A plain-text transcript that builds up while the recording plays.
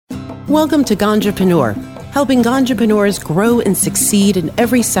Welcome to Ganjapreneur, helping Ganjapreneurs grow and succeed in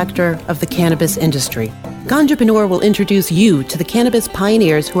every sector of the cannabis industry. Ganjapreneur will introduce you to the cannabis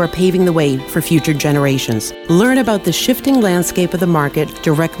pioneers who are paving the way for future generations. Learn about the shifting landscape of the market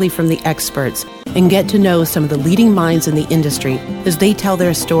directly from the experts and get to know some of the leading minds in the industry as they tell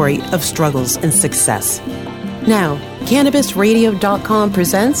their story of struggles and success. Now, CannabisRadio.com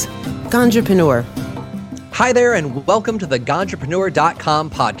presents Ganjapreneur. Hi there, and welcome to the Ganjapreneur.com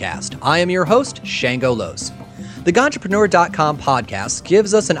podcast. I am your host, Shango Los. The Ganjapreneur.com podcast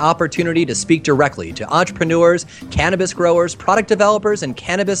gives us an opportunity to speak directly to entrepreneurs, cannabis growers, product developers, and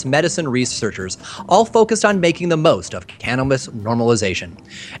cannabis medicine researchers, all focused on making the most of cannabis normalization.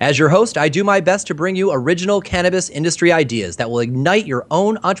 As your host, I do my best to bring you original cannabis industry ideas that will ignite your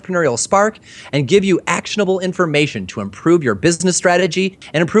own entrepreneurial spark and give you actionable information to improve your business strategy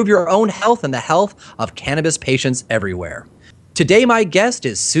and improve your own health and the health of cannabis patients everywhere. Today, my guest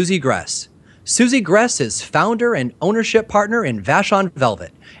is Susie Gress. Susie Gress is founder and ownership partner in Vashon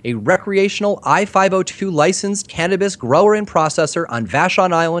Velvet, a recreational I-502 licensed cannabis grower and processor on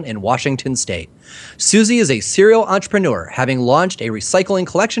Vashon Island in Washington State. Susie is a serial entrepreneur, having launched a recycling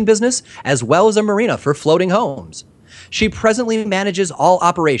collection business as well as a marina for floating homes. She presently manages all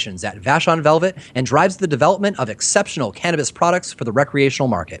operations at Vashon Velvet and drives the development of exceptional cannabis products for the recreational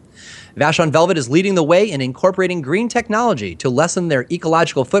market. Vashon Velvet is leading the way in incorporating green technology to lessen their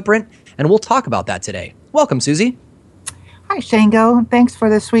ecological footprint, and we'll talk about that today. Welcome, Susie. Hi, Shango. Thanks for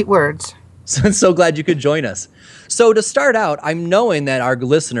the sweet words. So glad you could join us. So to start out, I'm knowing that our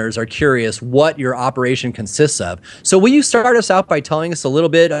listeners are curious what your operation consists of. So will you start us out by telling us a little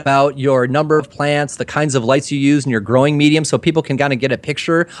bit about your number of plants, the kinds of lights you use in your growing medium, so people can kind of get a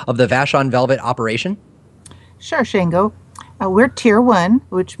picture of the Vashon Velvet operation? Sure, Shango. We're Tier 1,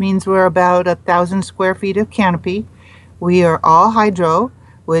 which means we're about 1,000 square feet of canopy. We are all hydro,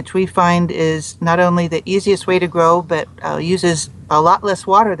 which we find is not only the easiest way to grow, but uses a lot less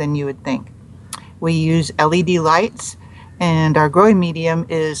water than you would think. We use LED lights, and our growing medium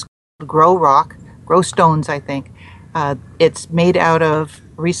is grow stones, I think. It's made out of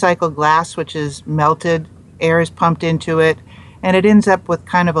recycled glass, which is melted, air is pumped into it, and it ends up with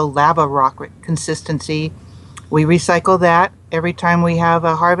kind of a lava rock consistency. We recycle that. Every time we have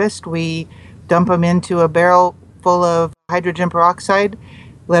a harvest, we dump them into a barrel full of hydrogen peroxide,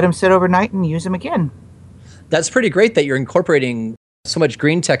 let them sit overnight, and use them again. That's pretty great that you're incorporating so much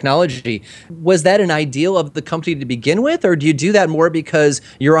green technology. Was that an ideal of the company to begin with, or do you do that more because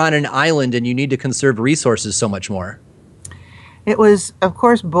you're on an island and you need to conserve resources so much more? It was, of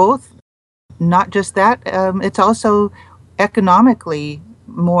course, both. Not just that. It's also economically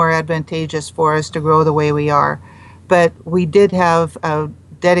more advantageous for us to grow the way we are. But we did have a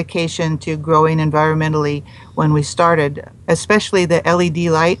dedication to growing environmentally when we started, especially the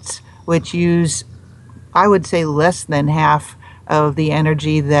LED lights, which use, I would say, less than half of the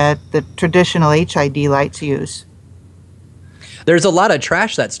energy that the traditional HID lights use. There's a lot of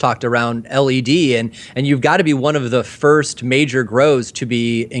trash that's talked around LED, and you've got to be one of the first major grows to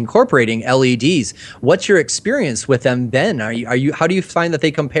be incorporating LEDs. What's your experience with them been? How do you find that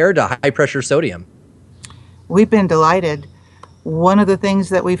they compare to high pressure sodium? We've been delighted. One of the things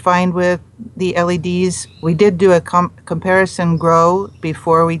that we find with the LEDs, we did do a comparison grow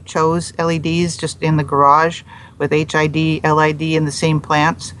before we chose LEDs, just in the garage with HID, LID in the same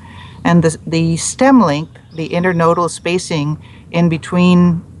plants. And the stem length, the internodal spacing in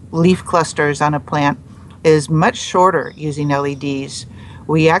between leaf clusters on a plant is much shorter using LEDs.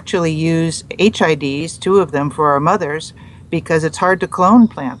 We actually use HIDs, 2 of them for our mothers, because it's hard to clone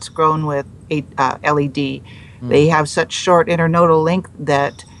plants grown with LED. They have such short internodal length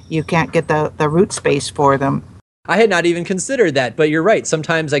that you can't get the root space for them. I had not even considered that, but you're right.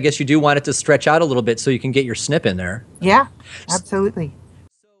 Sometimes I guess you do want it to stretch out a little bit so you can get your snip in there. Yeah, absolutely.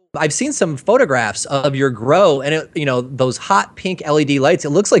 I've seen some photographs of your grow, and those hot pink LED lights. It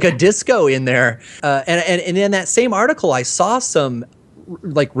looks like a disco in there. And in that same article, I saw some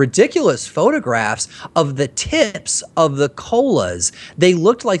ridiculous photographs of the tips of the colas. They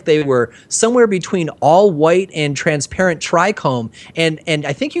looked like they were somewhere between all white and transparent trichome, and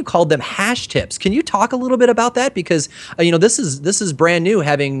I think you called them hash tips. Can you talk a little bit about that? Because this is brand new,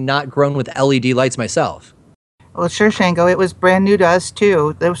 having not grown with LED lights myself. Well, sure, Shango. It was brand new to us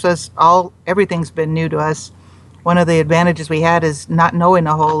too. Everything's been new to us. One of the advantages we had is not knowing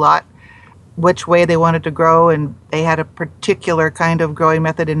a whole lot which way they wanted to grow, and they had a particular kind of growing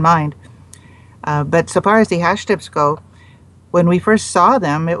method in mind. But so far as the hash tips go, when we first saw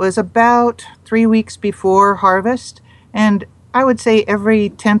them, it was about 3 weeks before harvest, and I would say every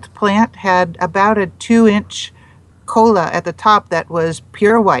 10th plant had about a 2-inch cola at the top that was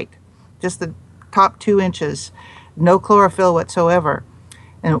pure white. just the top 2 inches, no chlorophyll whatsoever.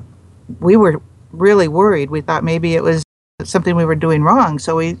 And we were really worried. We thought maybe it was something we were doing wrong.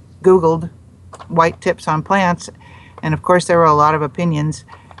 So we Googled white tips on plants. And of course, there were a lot of opinions.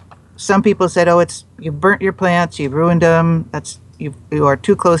 Some people said, oh, you burnt your plants, you've ruined them, you are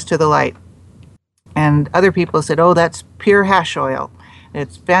too close to the light. And other people said, oh, that's pure hash oil.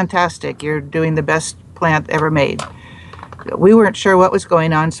 It's fantastic. You're doing the best plant ever made. We weren't sure what was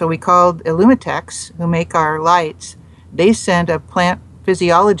going on, so we called Illumitex, who make our lights. They sent a plant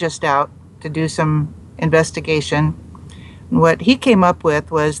physiologist out to do some investigation. And what he came up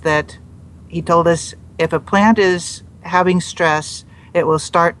with was that he told us if a plant is having stress, it will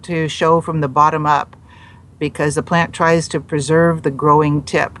start to show from the bottom up because the plant tries to preserve the growing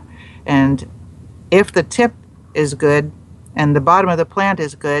tip. And if the tip is good and the bottom of the plant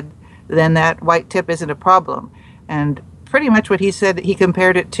is good, then that white tip isn't a problem. And pretty much what he said, he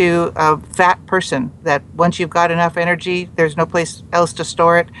compared it to a fat person, that once you've got enough energy, there's no place else to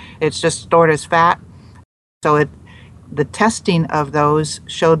store it. It's just stored as fat. So the testing of those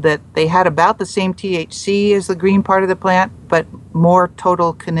showed that they had about the same THC as the green part of the plant, but more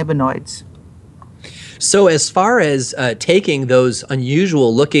total cannabinoids. So as far as taking those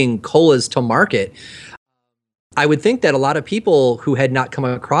unusual looking colas to market, I would think that a lot of people who had not come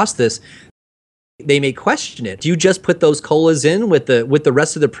across this, they may question it. Do you just put those colas in with the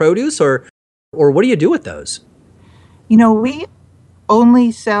rest of the produce, or what do you do with those? We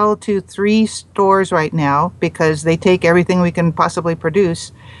only sell to 3 stores right now because they take everything we can possibly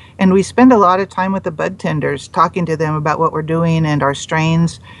produce. And we spend a lot of time with the bud tenders, talking to them about what we're doing and our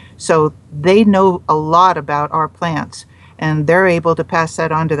strains. So they know a lot about our plants, and they're able to pass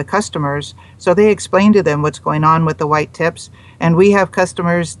that on to the customers. So they explain to them what's going on with the white tips. And we have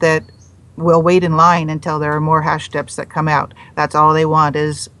customers that will wait in line until there are more hash tips that come out. That's all they want,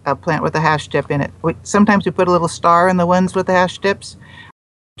 is a plant with a hash tip in it. Sometimes we put a little star in the ones with the hash tips,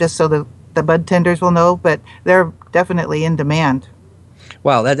 just so the bud tenders will know, but they're definitely in demand.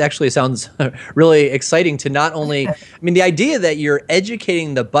 Wow, that actually sounds really exciting to not only, the idea that you're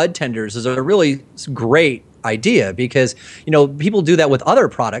educating the bud tenders is a really great idea, because people do that with other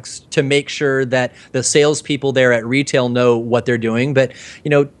products to make sure that the salespeople there at retail know what they're doing. But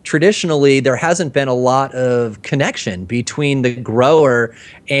traditionally there hasn't been a lot of connection between the grower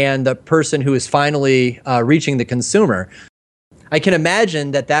and the person who is finally reaching the consumer. I can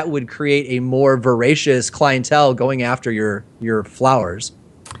imagine that would create a more voracious clientele going after your flowers.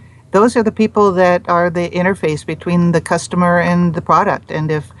 Those are the people that are the interface between the customer and the product.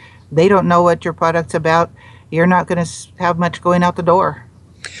 And if they don't know what your product's about, you're not going to have much going out the door.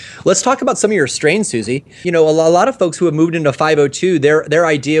 Let's talk about some of your strains, Susie. A lot of folks who have moved into 502, their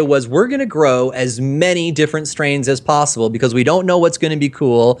idea was, we're going to grow as many different strains as possible because we don't know what's going to be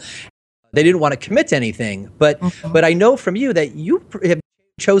cool. They didn't want to commit to anything. But I know from you that you have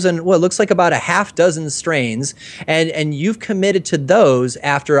chosen what looks like about a half dozen strains, and you've committed to those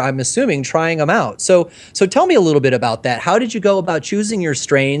after, I'm assuming, trying them out. So tell me a little bit about that. How did you go about choosing your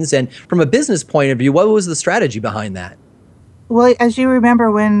strains? And from a business point of view, what was the strategy behind that? Well, as you remember,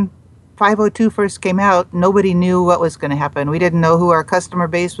 when 502 first came out, nobody knew what was going to happen. We didn't know who our customer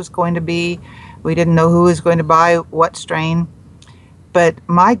base was going to be. We didn't know who was going to buy what strain. But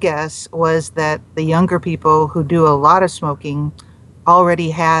my guess was that the younger people who do a lot of smoking already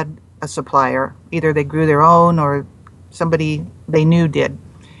had a supplier. Either they grew their own or somebody they knew did,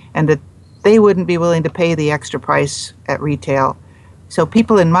 and that they wouldn't be willing to pay the extra price at retail. So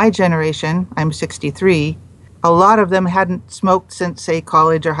people in my generation, I'm 63, a lot of them hadn't smoked since, say,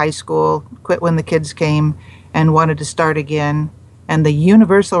 college or high school, quit when the kids came, and wanted to start again. And the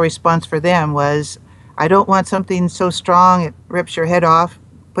universal response for them was, I don't want something so strong it rips your head off,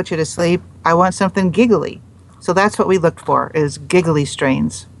 puts you to sleep. I want something giggly. So that's what we looked for, is giggly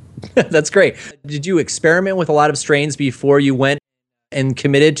strains. That's great. Did you experiment with a lot of strains before you went and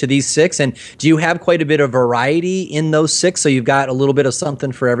committed to these 6? And do you have quite a bit of variety in those 6, so you've got a little bit of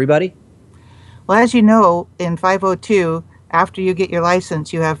something for everybody? Well, as you know, in 502, after you get your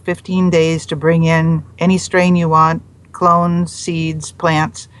license, you have 15 days to bring in any strain you want, clones, seeds,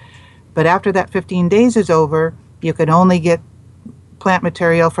 plants. But after that 15 days is over, you can only get plant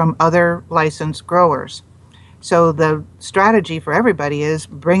material from other licensed growers. So the strategy for everybody is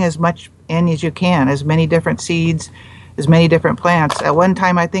bring as much in as you can, as many different seeds, as many different plants. At one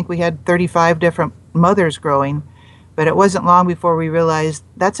time, I think we had 35 different mothers growing, but it wasn't long before we realized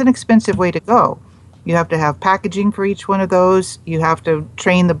that's an expensive way to go. You have to have packaging for each one of those. You have to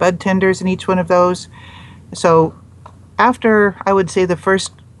train the bud tenders in each one of those. So after, I would say, the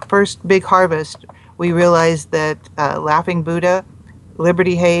first big harvest, we realized that Laughing Buddha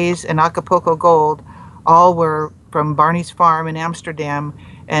Liberty Haze, and Acapulco Gold all were from Barney's Farm in Amsterdam,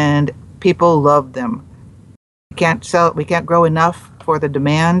 and people loved them. We can't grow enough for the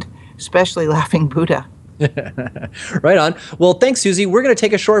demand, especially Laughing Buddha. Right on. Well, thanks, Susie. We're going to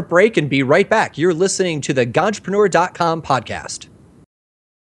take a short break and be right back. You're listening to the Ganjapreneur.com podcast.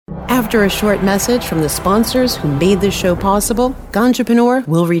 After a short message from the sponsors who made this show possible, Ganjapreneur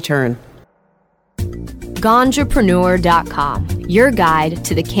will return. Ganjapreneur.com, your guide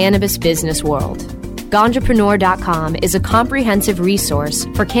to the cannabis business world. Ganjapreneur.com is a comprehensive resource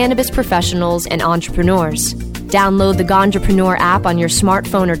for cannabis professionals and entrepreneurs. Download the Ganjapreneur app on your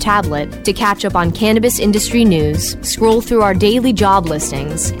smartphone or tablet to catch up on cannabis industry news, scroll through our daily job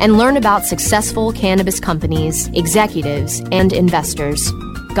listings, and learn about successful cannabis companies, executives, and investors.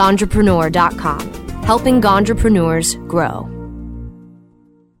 Ganjapreneur.com, helping Ganjapreneurs grow.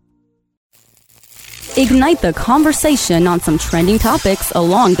 Ignite the conversation on some trending topics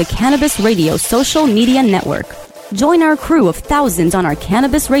along the Cannabis Radio social media network. Join our crew of thousands on our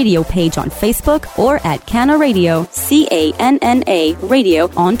Cannabis Radio page on Facebook or at Canna Radio, CANNA Radio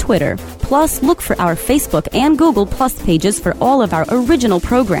on Twitter. Plus, look for our Facebook and Google Plus pages for all of our original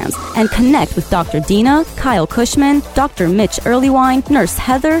programs and connect with Dr. Dina, Kyle Cushman, Dr. Mitch Earlywine, Nurse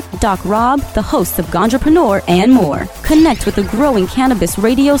Heather, Doc Rob, the hosts of Ganjapreneur, and more. Connect with the growing Cannabis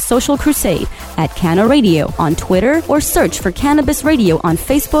Radio social crusade at Canna Radio on Twitter or search for Cannabis Radio on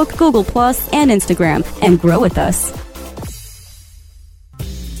Facebook, Google Plus, and Instagram and grow with us.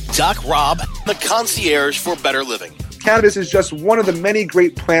 Doc Rob, the concierge for better living. Cannabis is just one of the many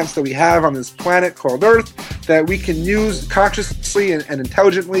great plants that we have on this planet called Earth that we can use consciously and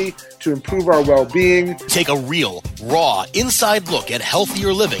intelligently to improve our well-being. Take a real, raw, inside look at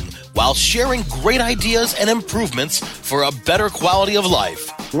healthier living while sharing great ideas and improvements for a better quality of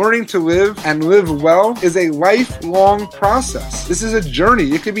life. Learning to live and live well is a lifelong process. This is a journey.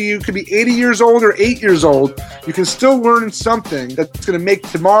 You could be 80 years old or 8 years old. You can still learn something that's going to make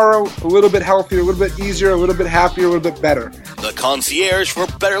tomorrow a little bit healthier, a little bit easier, a little bit happier, a little bit better. The concierge for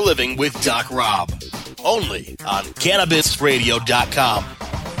better living with Doc Rob. Only on CannabisRadio.com.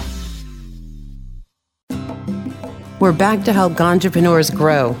 We're back to help Ganjapreneurs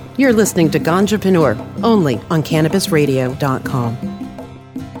grow. You're listening to Ganjapreneur, only on CannabisRadio.com.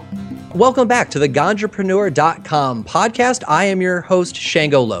 Welcome back to the Ganjapreneur.com podcast. I am your host,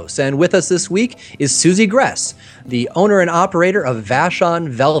 Shango Los, and with us this week is Susie Gress, the owner and operator of Vashon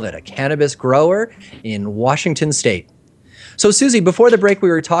Velvet, a cannabis grower in Washington State. So, Susie, before the break, we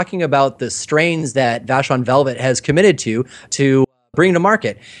were talking about the strains that Vashon Velvet has committed to bring to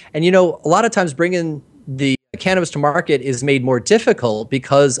market. And, a lot of times bringing the cannabis to market is made more difficult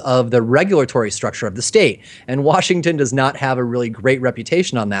because of the regulatory structure of the state. And Washington does not have a really great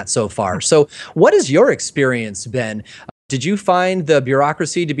reputation on that so far. So what has your experience been? Did you find the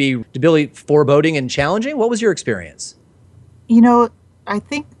bureaucracy to be really foreboding and challenging? What was your experience? I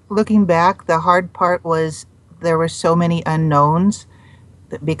think looking back, the hard part was there were so many unknowns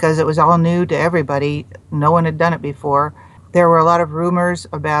because it was all new to everybody. No one had done it before. There were a lot of rumors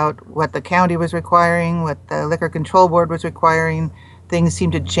about what the county was requiring, what the Liquor Control Board was requiring. Things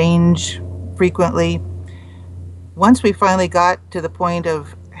seemed to change frequently. Once we finally got to the point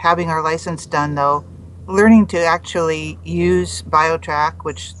of having our license done, though, learning to actually use BioTrack,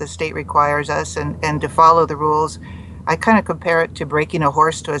 which the state requires us, and to follow the rules, I kind of compare it to breaking a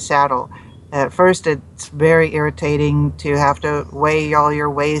horse to a saddle. At first, it's very irritating to have to weigh all your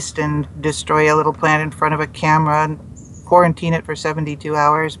waste and destroy a little plant in front of a camera and quarantine it for 72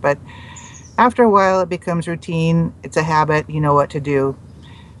 hours, but after a while it becomes routine. It's a habit. You know what to do.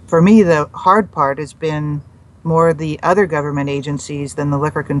 For me, the hard part has been more the other government agencies than the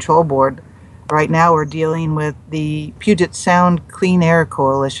Liquor Control Board. Right now we're dealing with the Puget Sound Clean Air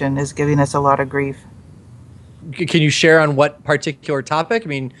Coalition is giving us a lot of grief. Can you share on what particular topic? I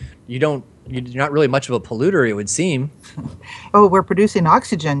mean, you're not really much of a polluter, it would seem. Oh, we're producing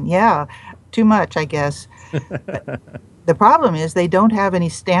oxygen. Yeah, too much, I guess. The problem is they don't have any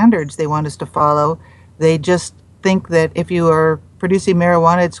standards they want us to follow. They just think that if you are producing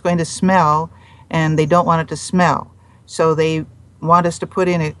marijuana, it's going to smell, and they don't want it to smell. So they want us to put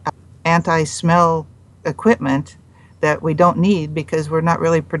in anti-smell equipment that we don't need because we're not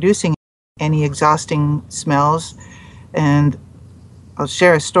really producing any exhausting smells. And I'll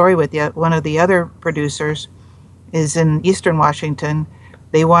share a story with you. One of the other producers is in Eastern Washington.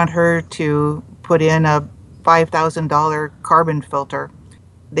 They want her to put in a $5,000 carbon filter.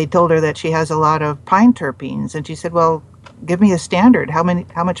 They told her that she has a lot of pine terpenes, and she said, well, give me a standard. How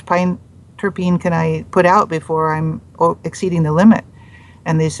much pine terpene can I put out before I'm exceeding the limit?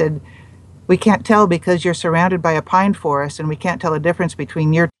 And they said, We can't tell because you're surrounded by a pine forest, and we can't tell the difference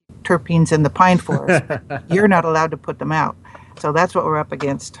between your terpenes and the pine forest. You're not allowed to put them out. So that's what we're up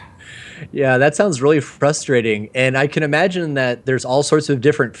against. Yeah, that sounds really frustrating. And I can imagine that there's all sorts of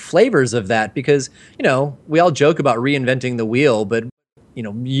different flavors of that because, we all joke about reinventing the wheel, but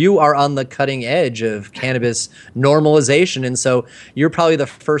you are on the cutting edge of cannabis normalization. And so you're probably the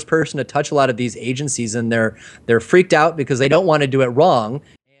first person to touch a lot of these agencies, and they're freaked out because they don't want to do it wrong.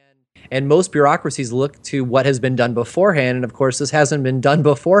 And most bureaucracies look to what has been done beforehand. And of course, this hasn't been done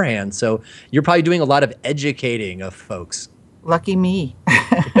beforehand. So you're probably doing a lot of educating of folks. Lucky me.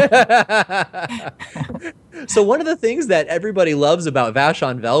 So one of the things that everybody loves about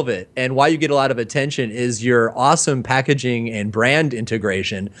Vashon Velvet and why you get a lot of attention is your awesome packaging and brand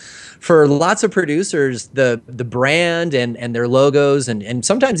integration. For lots of producers, the brand and their logos and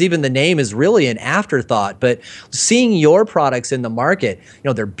sometimes even the name is really an afterthought. But seeing your products in the market,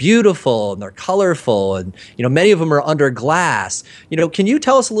 they're beautiful and they're colorful and, many of them are under glass. Can you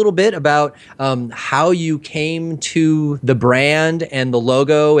tell us a little bit about how you came to the brand and the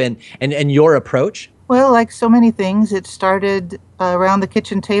logo and your approach? Well, like so many things, it started around the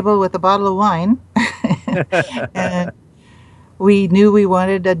kitchen table with a bottle of wine. And we knew we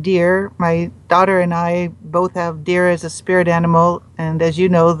wanted a deer. My daughter and I both have deer as a spirit animal. And as you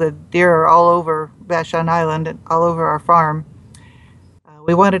know, the deer are all over Vashon Island and all over our farm.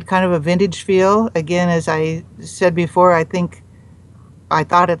 We wanted kind of a vintage feel. Again, as I said before, I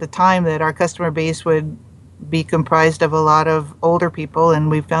thought at the time that our customer base would be comprised of a lot of older people, and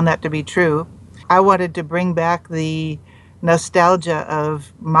we found that to be true. I wanted to bring back the nostalgia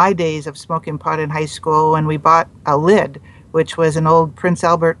of my days of smoking pot in high school when we bought a lid, which was an old Prince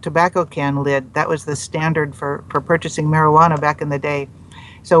Albert tobacco can lid. That was the standard for purchasing marijuana back in the day.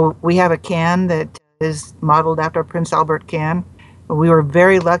 So we have a can that is modeled after a Prince Albert can. We were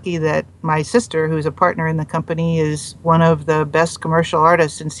very lucky that my sister, who's a partner in the company, is one of the best commercial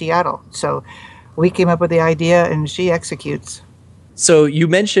artists in Seattle. So we came up with the idea and she executes. So you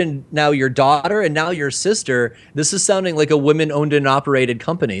mentioned now your daughter and now your sister. This is sounding like a women-owned and operated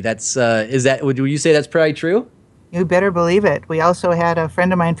company. Would you say that's probably true? You better believe it. We also had a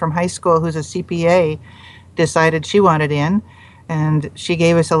friend of mine from high school who's a CPA decided she wanted in, and she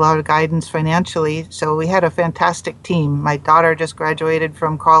gave us a lot of guidance financially. So we had a fantastic team. My daughter just graduated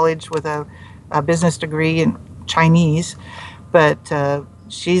from college with a business degree in Chinese, but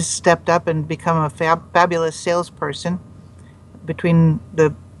she's stepped up and become a fabulous salesperson. Between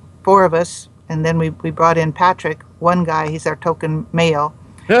the four of us, and then we brought in Patrick, one guy, he's our token male.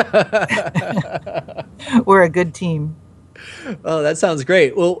 We're a good team. Oh, that sounds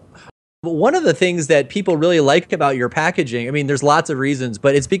great. Well, one of the things that people really like about your packaging, there's lots of reasons,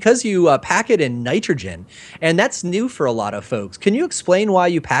 but it's because you pack it in nitrogen, and that's new for a lot of folks. Can you explain why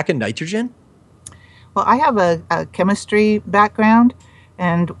you pack in nitrogen? Well, I have a chemistry background.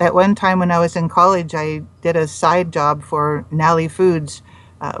 And at one time when I was in college, I did a side job for Nally Foods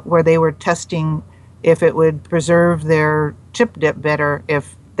where they were testing if it would preserve their chip dip better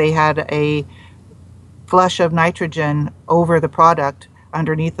if they had a flush of nitrogen over the product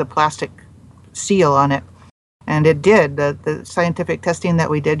underneath the plastic seal on it. And it did. The scientific testing that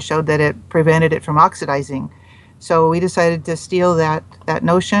we did showed that it prevented it from oxidizing. So we decided to steal that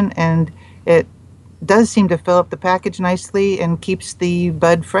notion, and it does seem to fill up the package nicely and keeps the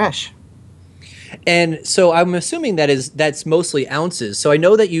bud fresh. And so I'm assuming that's mostly ounces. So I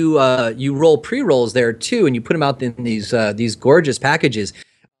know that you roll pre-rolls there too, and you put them out in these gorgeous packages.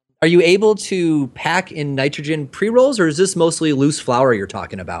 Are you able to pack in nitrogen pre-rolls, or is this mostly loose flower you're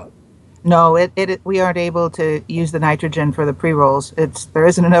talking about? No, we aren't able to use the nitrogen for the pre-rolls. There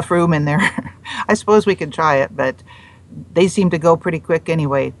isn't enough room in there. I suppose we could try it, but they seem to go pretty quick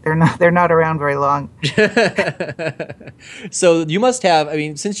anyway. They're not around very long. So you must have,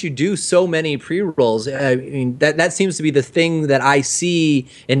 since you do so many pre-rolls, that seems to be the thing that I see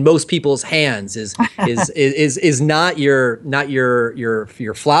in most people's hands is not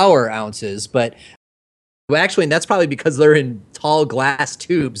your flower ounces, but actually, and that's probably because they're in tall glass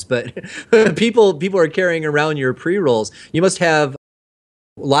tubes, but people are carrying around your pre-rolls. You must have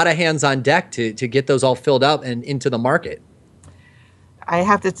a lot of hands on deck to get those all filled up and into the market. I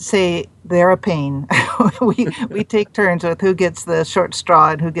have to say they're a pain. we take turns with who gets the short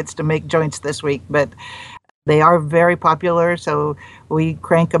straw and who gets to make joints this week, but they are very popular, so we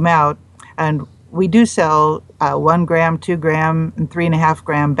crank them out. And we do sell 1 gram, 2 gram, and 3.5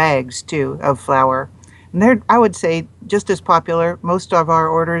 gram bags too of flour. And they're, I would say, just as popular. Most of our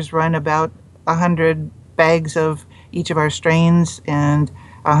orders run about 100 bags of each of our strains and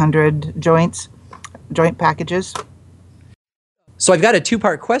 100 joint packages. So I've got a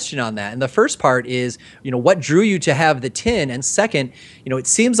two-part question on that. And the first part is, what drew you to have the tin? And second, it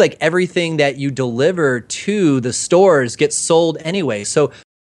seems like everything that you deliver to the stores gets sold anyway. So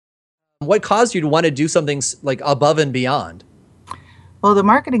what caused you to want to do something like above and beyond? Well, the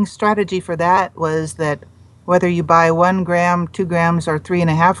marketing strategy for that was that whether you buy 1 gram, 2 grams, or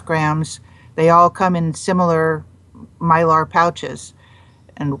 3.5 grams, they all come in similar Mylar pouches.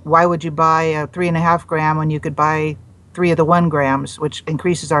 And why would you buy a 3.5 gram when you could buy 3 of the 1 grams, which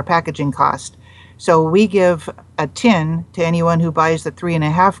increases our packaging cost? So we give a tin to anyone who buys the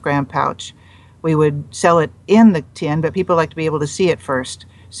 3.5 gram pouch. We would sell it in the tin, but people like to be able to see it first.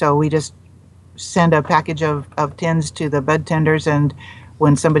 So we just send a package of tins to the bud tenders, and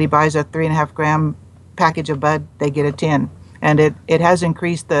when somebody buys a 3.5 gram package of bud, they get a tin. And it has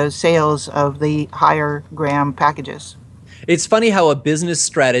increased the sales of the higher gram packages. It's funny how a business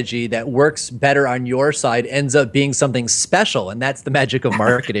strategy that works better on your side ends up being something special, and that's the magic of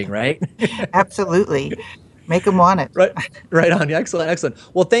marketing, right? Absolutely. Make them want it. Right on. Excellent.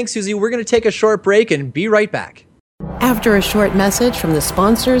 Well, thanks, Susie. We're going to take a short break and be right back. After a short message from the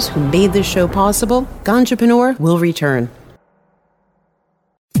sponsors who made this show possible, Ganjapreneur will return.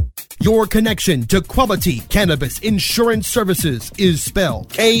 Your connection to quality cannabis insurance services is spelled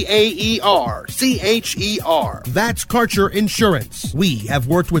Kaercher. That's Karcher Insurance. We have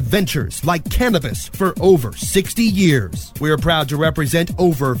worked with ventures like cannabis for over 60 years. We're proud to represent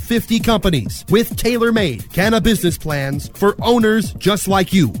over 50 companies with tailor-made cannabis plans for owners just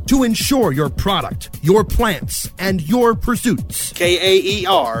like you to insure your product, your plants, and your pursuits.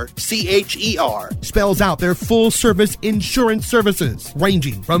 Kaercher spells out their full-service insurance services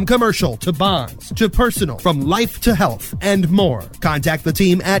ranging from commercial to bonds to personal, from life to health, and more. Contact the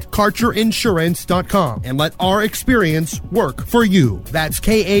team at KarcherInsurance.com and let our experience work for you. That's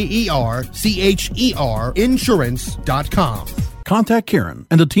Kaercher Insurance.com. Contact Karen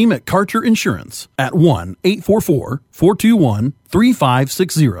and the team at Karcher Insurance at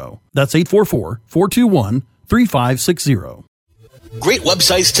 1-844-421-3560. That's 844-421-3560. Great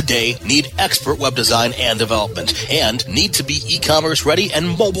websites today need expert web design and development and need to be e-commerce ready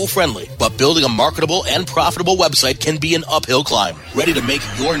and mobile friendly. But building a marketable and profitable website can be an uphill climb. Ready to make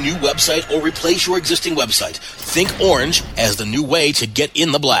your new website or replace your existing website? Think Orange as the new way to get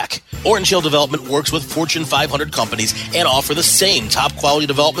in the black. Orange Hill Development works with Fortune 500 companies and offer the same top quality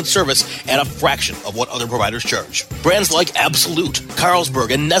development service at a fraction of what other providers charge. Brands like Absolute,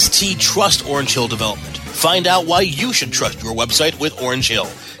 Carlsberg, and Nestea trust Orange Hill Development. Find out why you should trust your website with Orange Hill.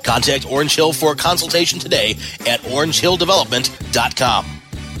 Contact Orange Hill for a consultation today at orangehilldevelopment.com.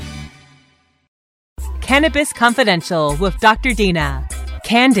 Cannabis Confidential with Dr. Dina.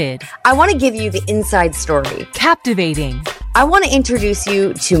 Candid. I want to give you the inside story. Captivating. I want to introduce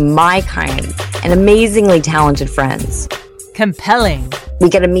you to my kind and amazingly talented friends. Compelling. We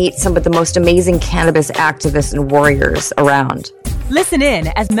get to meet some of the most amazing cannabis activists and warriors around. Listen in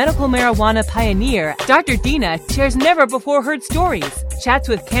as medical marijuana pioneer Dr. Dina shares never-before-heard stories, chats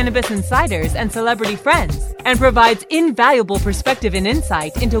with cannabis insiders and celebrity friends, and provides invaluable perspective and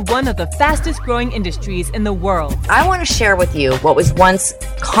insight into one of the fastest-growing industries in the world. I want to share with you what was once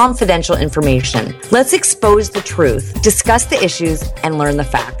confidential information. Let's expose the truth, discuss the issues, and learn the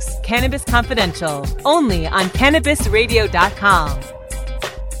facts. Cannabis Confidential, only on CannabisRadio.com.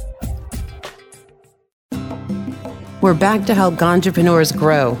 We're back to help Ganjapreneurs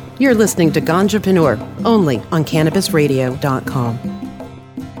grow. You're listening to Ganjapreneur, only on CannabisRadio.com.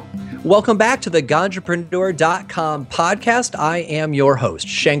 Welcome back to the Ganjapreneur.com podcast. I am your host,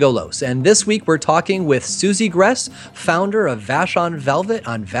 Shango Los, and this week we're talking with Susie Gress, founder of Vashon Velvet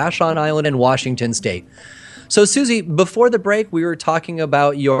on Vashon Island in Washington State. So Susie, before the break, we were talking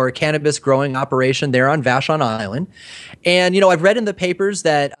about your cannabis growing operation there on Vashon Island. And, I've read in the papers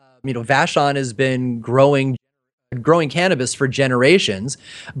that, Vashon has been growing cannabis for generations,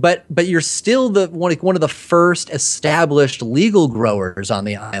 but you're still one of the first established legal growers on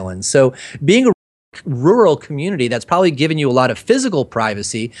the island. So being a rural community, that's probably given you a lot of physical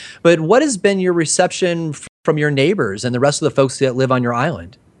privacy, but what has been your reception from your neighbors and the rest of the folks that live on your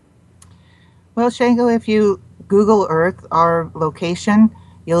island? Well, Shango, if you Google Earth our location,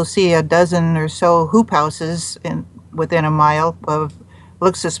 you'll see a dozen or so hoop houses within a mile of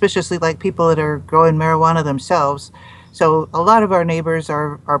looks suspiciously like people that are growing marijuana themselves. So a lot of our neighbors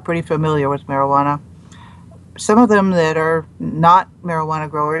are pretty familiar with marijuana. Some of them that are not marijuana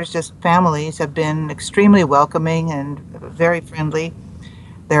growers, just families, have been extremely welcoming and very friendly.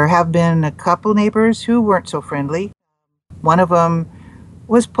 There have been a couple neighbors who weren't so friendly. One of them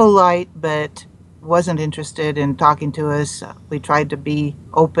was polite but wasn't interested in talking to us. We tried to be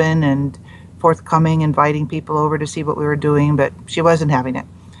open and forthcoming, inviting people over to see what we were doing, but she wasn't having it.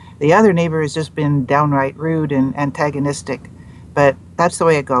 The other neighbor has just been downright rude and antagonistic, but that's the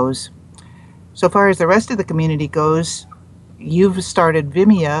way it goes. So far as the rest of the community goes, you've started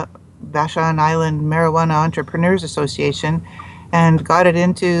VIMIA, Vashon Island Marijuana Entrepreneurs Association, and got it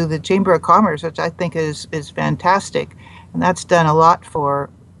into the Chamber of Commerce, which I think is fantastic. And that's done a lot for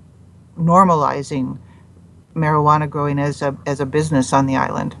normalizing marijuana growing as a business on the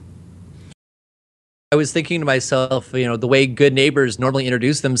island. I was thinking to myself, the way good neighbors normally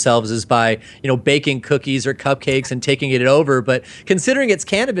introduce themselves is by, baking cookies or cupcakes and taking it over. But considering it's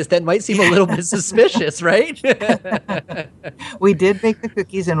cannabis, that might seem a little bit suspicious, right? We did bake the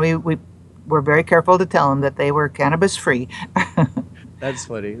cookies, and we were very careful to tell them that they were cannabis free. That's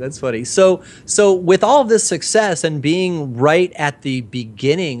funny. That's funny. So with all of this success and being right at the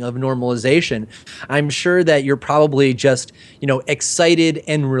beginning of normalization, I'm sure that you're probably just, excited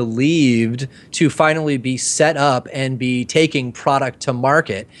and relieved to finally be set up and be taking product to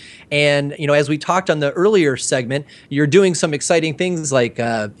market. And, as we talked on the earlier segment, you're doing some exciting things like,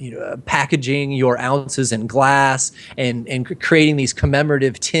 packaging your ounces in glass and creating these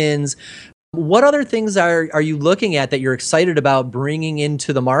commemorative tins. What other things are you looking at that you're excited about bringing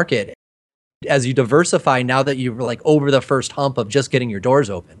into the market as you diversify now that you're like over the first hump of just getting your doors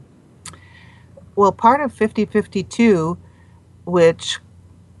open? Well, part of 5052, which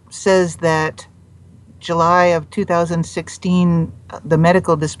says that July of 2016, the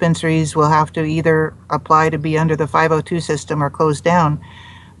medical dispensaries will have to either apply to be under the 502 system or close down.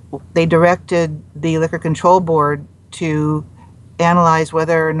 They directed the Liquor Control Board to analyze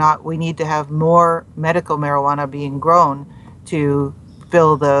whether or not we need to have more medical marijuana being grown to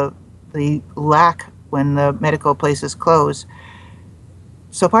fill the lack when the medical places close.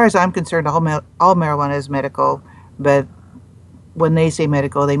 So far as I'm concerned, all marijuana is medical, but when they say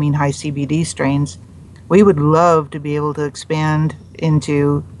medical, they mean high CBD strains. We would love to be able to expand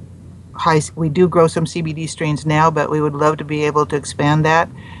into we do grow some CBD strains now, but we would love to be able to expand that.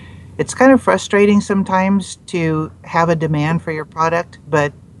 It's kind of frustrating sometimes to have a demand for your product,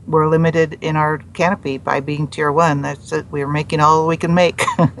 but we're limited in our canopy by being tier 1. That's it. We're making all we can make.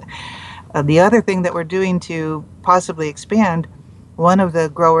 The other thing that we're doing to possibly expand, one of the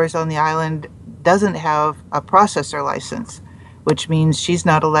growers on the island doesn't have a processor license, which means she's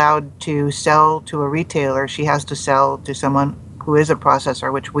not allowed to sell to a retailer. She has to sell to someone who is a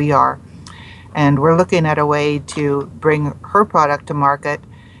processor, which we are. And we're looking at a way to bring her product to market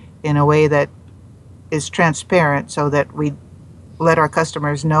in a way that is transparent so that we let our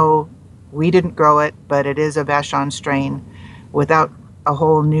customers know we didn't grow it, but it is a Vashon strain without a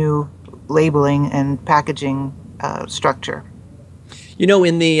whole new labeling and packaging structure.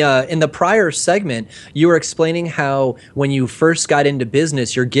 In the prior segment, you were explaining how when you first got into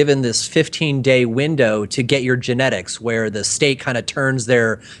business, you're given this 15-day window to get your genetics, where the state kind of turns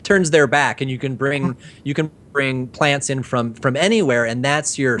their back, and you can bring plants in from anywhere, and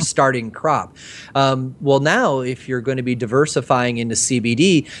that's your starting crop. Well, now if you're going to be diversifying into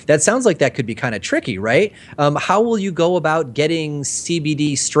CBD, that sounds like that could be kind of tricky, right? How will you go about getting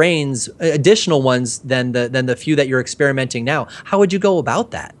CBD strains, additional ones than the few that you're experimenting now? How would you go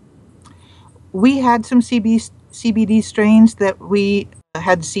about that? We had some CBD strains that we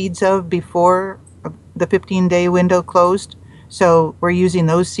had seeds of before the 15-day window closed, so we're using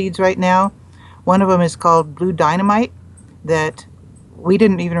those seeds right now. One of them is called Blue Dynamite, that we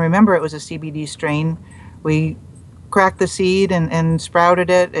didn't even remember it was a CBD strain. We cracked the seed and sprouted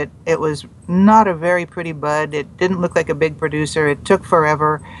it. It was not a very pretty bud. It didn't look like a big producer. It took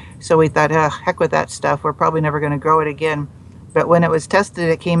forever. So we thought, heck with that stuff. We're probably never going to grow it again. But when it was tested,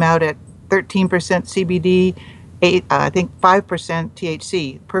 it came out at 13% CBD, I think 5%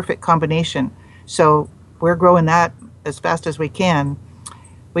 THC, perfect combination. So we're growing that as fast as we can.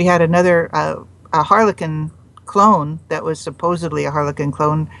 We had another a Harlequin clone that was supposedly a Harlequin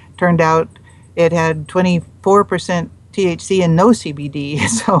clone. Turned out it had 24% THC and no CBD.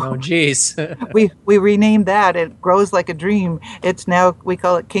 So oh, geez. we renamed that. It grows like a dream. It's now, we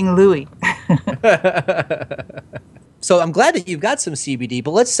call it King Louis. So I'm glad that you've got some CBD,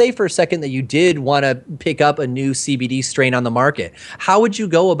 but let's say for a second that you did want to pick up a new CBD strain on the market. How would you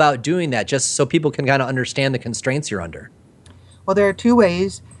go about doing that, just so people can kind of understand the constraints you're under? Well, there are two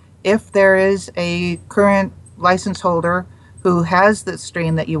ways. If there is a current license holder who has the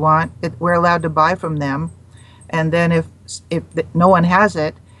strain that you want, we're allowed to buy from them. And then if no one has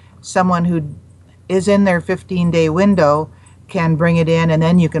it, someone who is in their 15-day window can bring it in, and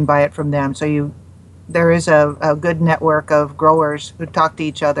then you can buy it from them. So there is a good network of growers who talk to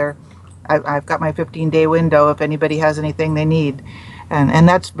each other. I've got my 15-day window if anybody has anything they need. And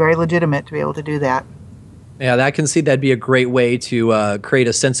that's very legitimate to be able to do that. Yeah, I can see that'd be a great way to create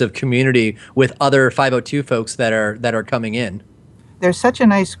a sense of community with other 502 folks that are coming in. There's such a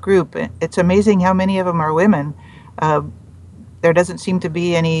nice group. It's amazing how many of them are women. There doesn't seem to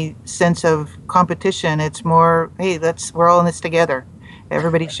be any sense of competition. It's more, hey, we're all in this together.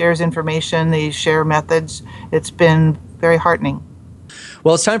 Everybody shares information. They share methods. It's been very heartening.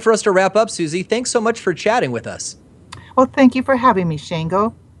 Well, it's time for us to wrap up, Susie. Thanks so much for chatting with us. Well, thank you for having me,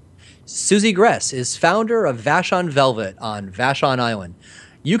 Shango. Susie Gress is founder of Vashon Velvet on Vashon Island.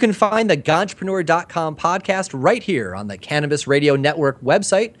 You can find the Ganjapreneur.com podcast right here on the Cannabis Radio Network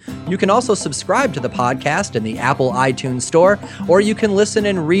website. You can also subscribe to the podcast in the Apple iTunes Store, or you can listen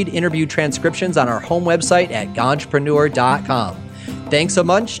and read interview transcriptions on our home website at Ganjapreneur.com. Thanks so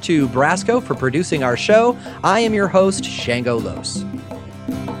much to Brasco for producing our show. I am your host, Shango Los.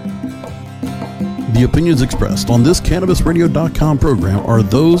 The opinions expressed on this CannabisRadio.com program are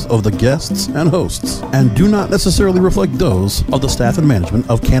those of the guests and hosts and do not necessarily reflect those of the staff and management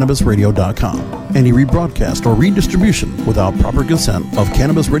of CannabisRadio.com. Any rebroadcast or redistribution without proper consent of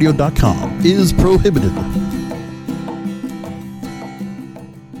CannabisRadio.com is prohibited.